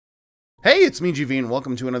Hey, it's me, GV, and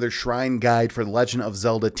welcome to another shrine guide for The Legend of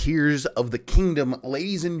Zelda Tears of the Kingdom.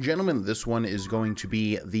 Ladies and gentlemen, this one is going to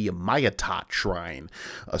be the Mayatat Shrine,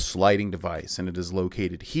 a sliding device, and it is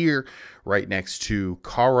located here, right next to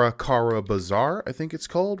Kara Bazaar, I think it's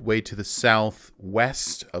called, way to the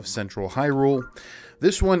southwest of Central Hyrule.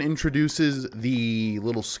 This one introduces the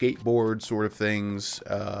little skateboard sort of things,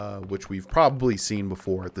 which we've probably seen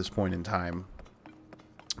before at this point in time.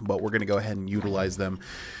 But we're going to go ahead and utilize them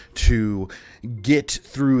to get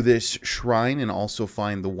through this shrine and also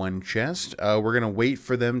find the one chest. We're going to wait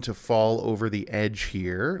for them to fall over the edge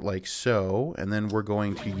here, like so. And then we're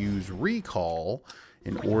going to use recall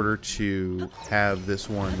in order to have this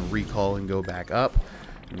one recall and go back up.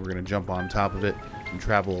 And we're going to jump on top of it and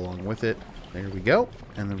travel along with it. There we go.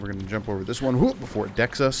 And then we're going to jump over this one before it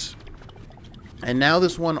decks us. And now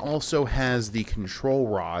this one also has the control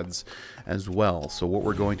rods as well. So what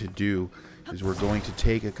we're going to do is we're going to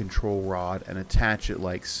take a control rod and attach it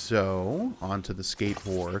like so onto the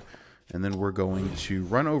skateboard. And then we're going to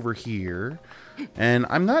run over here. And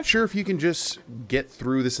I'm not sure if you can just get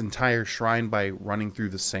through this entire shrine by running through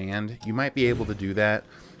the sand. You might be able to do that.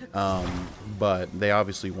 But they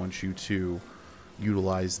obviously want you to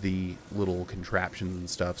utilize the little contraptions and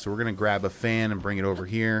stuff. So we're going to grab a fan and bring it over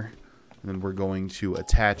here. And then we're going to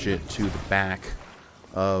attach it to the back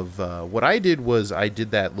of, what I did was I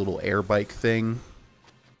did that little air bike thing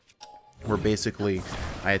where basically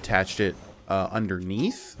I attached it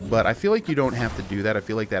underneath, but I feel like you don't have to do that. I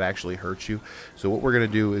feel like that actually hurts you. So what we're going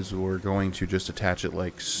to do is we're going to just attach it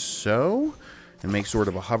like so and make sort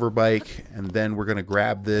of a hover bike, and then we're going to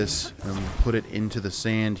grab this and put it into the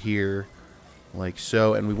sand here like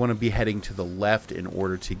so, and we want to be heading to the left in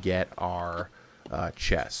order to get our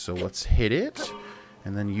chest. So let's hit it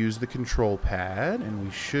and then use the control pad, and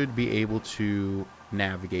we should be able to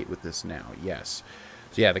navigate with this now. Yes.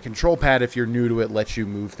 So yeah, the control pad, if you're new to it, lets you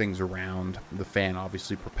move things around. The fan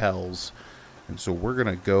obviously propels. And so we're going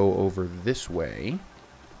to go over this way.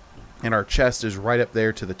 And our chest is right up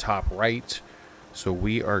there to the top right. So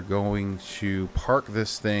we are going to park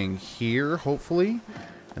this thing here, hopefully.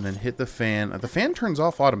 And then hit the fan. The fan turns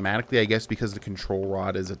off automatically, I guess, because the control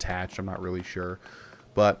rod is attached. I'm not really sure.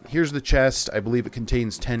 But here's the chest. I believe it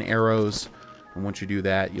contains 10 arrows. And once you do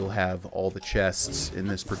that, you'll have all the chests in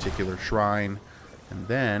this particular shrine. And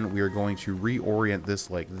then we are going to reorient this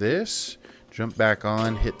like this. Jump back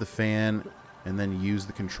on, hit the fan, and then use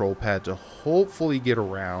the control pad to hopefully get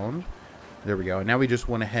around. There we go. And now we just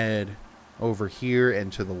want to head over here and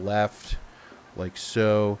to the left, like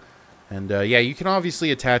so. And, yeah, you can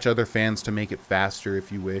obviously attach other fans to make it faster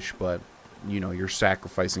if you wish, but, you know, you're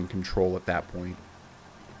sacrificing control at that point.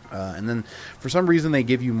 And then, for some reason, they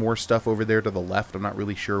give you more stuff over there to the left. I'm not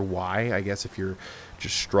really sure why. I guess if you're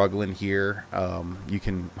just struggling here, you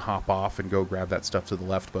can hop off and go grab that stuff to the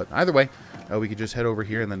left. But either way, we could just head over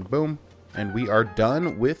here and then boom. And we are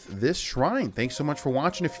done with this shrine. Thanks so much for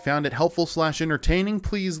watching. If you found it helpful/entertaining,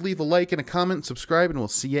 please leave a like and a comment, subscribe, and we'll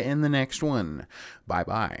see you in the next one.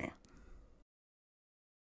 Bye-bye.